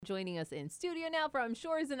joining us in studio now from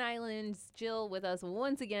Shores and Islands. Jill with us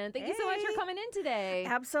once again. Thank you so much for coming in today.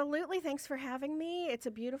 Absolutely. Thanks for having me. It's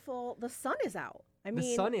a beautiful, the sun is out. The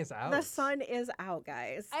sun is out. The sun is out,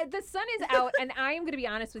 guys. The sun is out, and I am going to be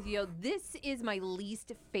honest with you. This is my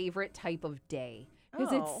least favorite type of day.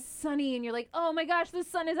 Because it's sunny and you're like, oh my gosh, the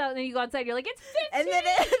sun is out. And then you go outside, you're like, it's 50. And then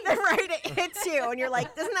it hits you. And you're like,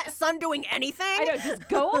 isn't that sun doing anything? I know, just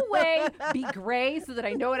go away, be gray so that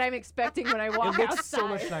I know what I'm expecting when I walk It looks outside. so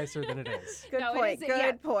much nicer than it is. Good point.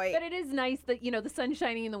 Good point. But it is nice that, the sun's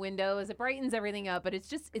shining in the windows. It brightens everything up. But it's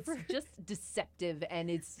just deceptive and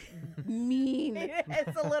it's mean.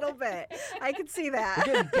 It's a little bit. I can see that.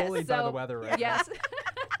 We're getting bullied by the weather right yes.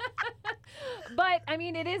 But I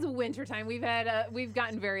mean, it is wintertime. We've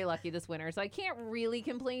gotten very lucky this winter, so I can't really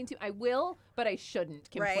complain. I will, but I shouldn't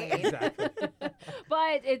complain. Right. Exactly.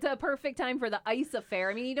 But it's a perfect time for the ice affair.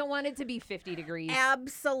 I mean, you don't want it to be 50 degrees.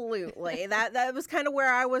 Absolutely. That was kind of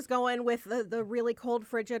where I was going with the really cold,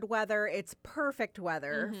 frigid weather. It's perfect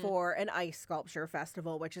weather for an ice sculpture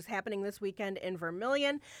festival, which is happening this weekend in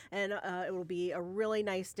Vermilion, and it will be a really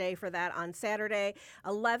nice day for that on Saturday,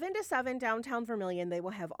 11 to 7 downtown Vermilion. They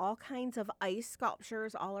will have all kinds of ice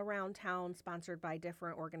sculptures all around town, sponsored by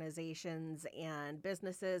different organizations and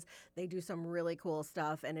businesses. They do some really cool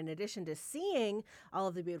stuff, and in addition to seeing all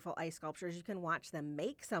of the beautiful ice sculptures, you can watch them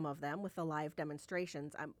make some of them with the live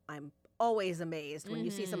demonstrations. I'm always amazed when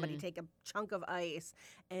you see somebody take a chunk of ice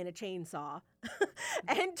and a chainsaw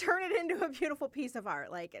and turn it into a beautiful piece of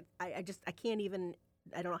art. Like I can't even.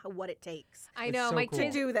 I don't know what it takes. I know. so My cool.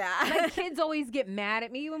 kids do that. My kids always get mad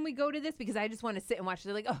at me when we go to this because I just want to sit and watch.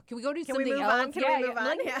 They're like, oh, can we go do Can something we move else? on? Can we move I'm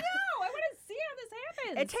on? like, Yeah. no, I want to see how this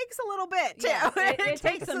happens. It takes a little bit, too. Yes, it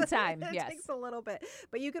takes some time, It yes. takes a little bit.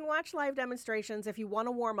 But you can watch live demonstrations. If you want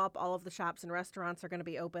to warm up, all of the shops and restaurants are going to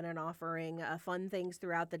be open and offering fun things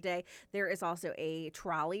throughout the day. There is also a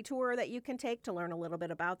trolley tour that you can take to learn a little bit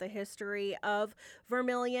about the history of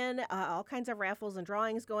Vermilion. All kinds of raffles and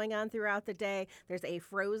drawings going on throughout the day. There's a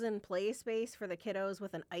frozen play space for the kiddos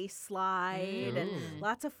with an ice slide and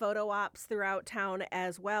lots of photo ops throughout town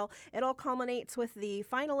as well. It all culminates with the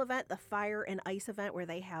final event, the Fire and Ice event, where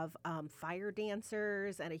they have fire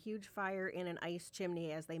dancers and a huge fire in an ice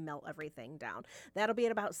chimney as they melt everything down. That'll be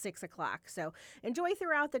at about 6 o'clock. So enjoy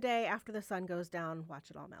throughout the day. After the sun goes down, watch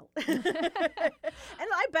it all melt. And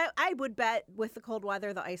I would bet with the cold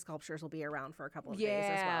weather, the ice sculptures will be around for a couple of days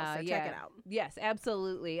as well. So check it out. Yes,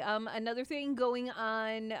 absolutely. Another thing going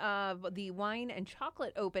on, the wine and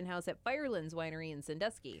chocolate open house at Firelands Winery in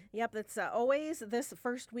Sandusky. Yep, it's always this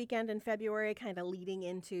first weekend in February, kind of leading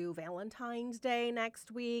into Valentine's Day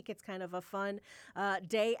next week. It's kind of a fun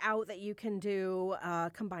day out that you can do,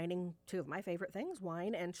 combining two of my favorite things,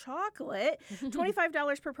 wine and chocolate.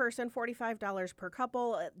 $25 per person, $45 per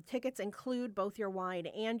couple. Tickets include both your wine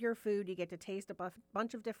and your food. You get to taste a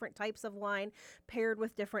bunch of different types of wine paired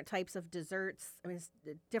with different types of desserts. I mean,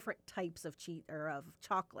 different types of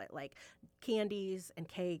chocolate, like candies and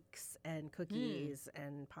cakes and cookies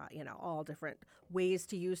and all different ways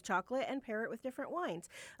to use chocolate and pair it with different wines.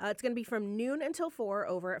 It's going to be from noon until 4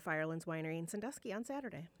 over at Firelands Winery in Sandusky on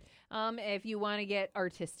Saturday. If you want to get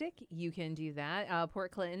artistic, you can do that.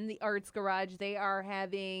 Port Clinton, the Arts Garage, they are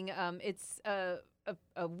having it's a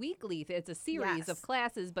weekly. It's a series of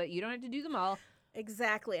classes, but you don't have to do them all.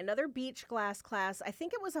 Exactly. Another beach glass class. I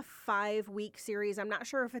think it was a 5-week series. I'm not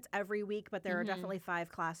sure if it's every week, but there are definitely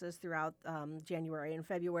 5 classes throughout January and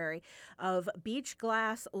February of beach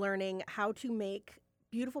glass, learning how to make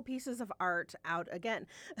beautiful pieces of art out again.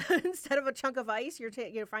 Instead of a chunk of ice,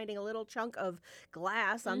 you're finding a little chunk of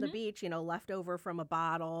glass on the beach, left over from a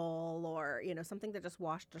bottle or, something that just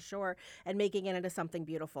washed ashore and making it into something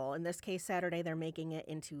beautiful. In this case, Saturday, they're making it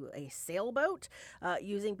into a sailboat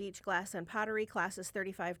using beach glass and pottery. Class is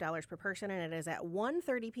 $35 per person, and it is at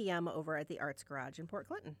 1:30 p.m. over at the Arts Garage in Port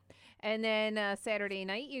Clinton. And then Saturday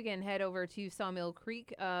night, you can head over to Sawmill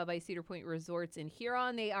Creek by Cedar Point Resorts in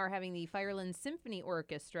Huron. They are having the Firelands Symphony Orchestra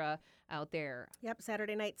out there. Yep,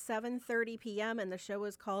 Saturday night, 7:30 p.m., and the show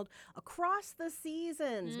is called Across the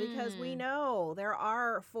Seasons because we know there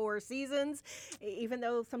are 4 seasons, even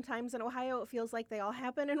though sometimes in Ohio it feels like they all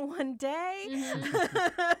happen in one day.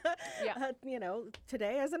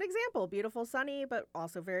 Today as an example, beautiful, sunny, but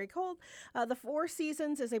also very cold. The 4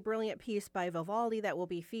 Seasons is a brilliant piece by Vivaldi that will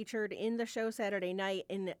be featured in the show Saturday night,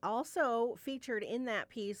 and also featured in that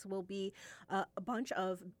piece will be a bunch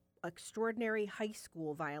of extraordinary high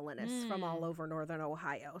school violinists from all over Northern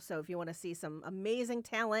Ohio. So if you want to see some amazing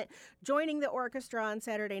talent joining the orchestra on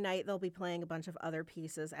Saturday night, they'll be playing a bunch of other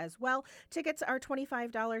pieces as well. Tickets are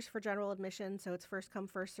 $25 for general admission, so it's first come,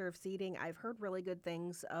 first serve seating. I've heard really good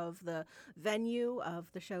things of the venue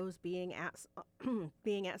of the shows being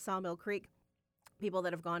at Sawmill Creek. People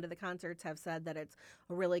that have gone to the concerts have said that it's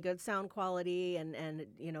a really good sound quality, and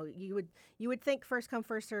you know, you would think first come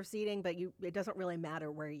first serve seating, but it doesn't really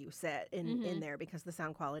matter where you sit in there because the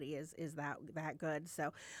sound quality is that good.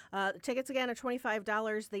 So tickets again are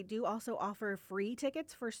 $25. They do also offer free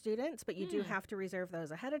tickets for students, but you do have to reserve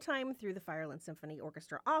those ahead of time through the Fireland Symphony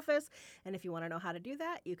Orchestra office. And if you want to know how to do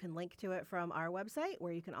that, you can link to it from our website,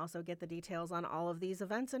 where you can also get the details on all of these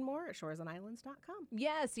events and more at shoresandislands.com.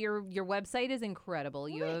 Yes, your website is incredible.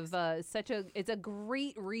 You have it's a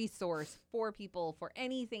great resource for people for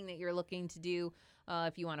anything that you're looking to do.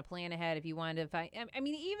 If you want to plan ahead, if you want to find, I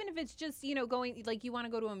mean, even if it's just, you know, going, like you want to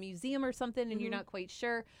go to a museum or something and you're not quite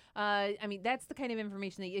sure. I mean, that's the kind of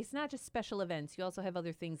information that it's not just special events. You also have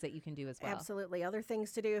other things that you can do as well. Absolutely. Other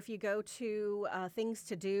things to do. If you go to Things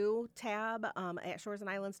to Do tab at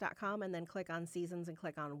shoresandislands.com and then click on seasons and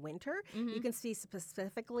click on winter, you can see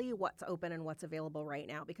specifically what's open and what's available right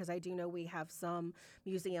now, because I do know we have some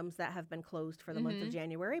museums that have been closed for the month of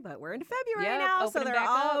January, but we're into February now, so they're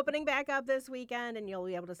all opening back up this weekend, and you'll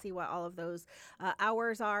be able to see what all of those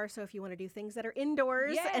hours are. So if you want to do things that are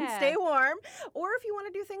indoors and stay warm, or if you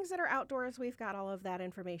want to do things that are outdoors, we've got all of that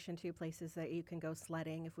information too. Places that you can go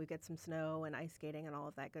sledding if we get some snow, and ice skating and all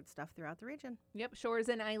of that good stuff throughout the region. Yep,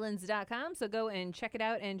 shoresandislands.com. So go and check it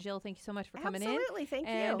out. And Jill, thank you so much for coming in. Absolutely, thank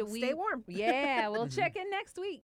you. Stay warm. Yeah, we'll check in next week.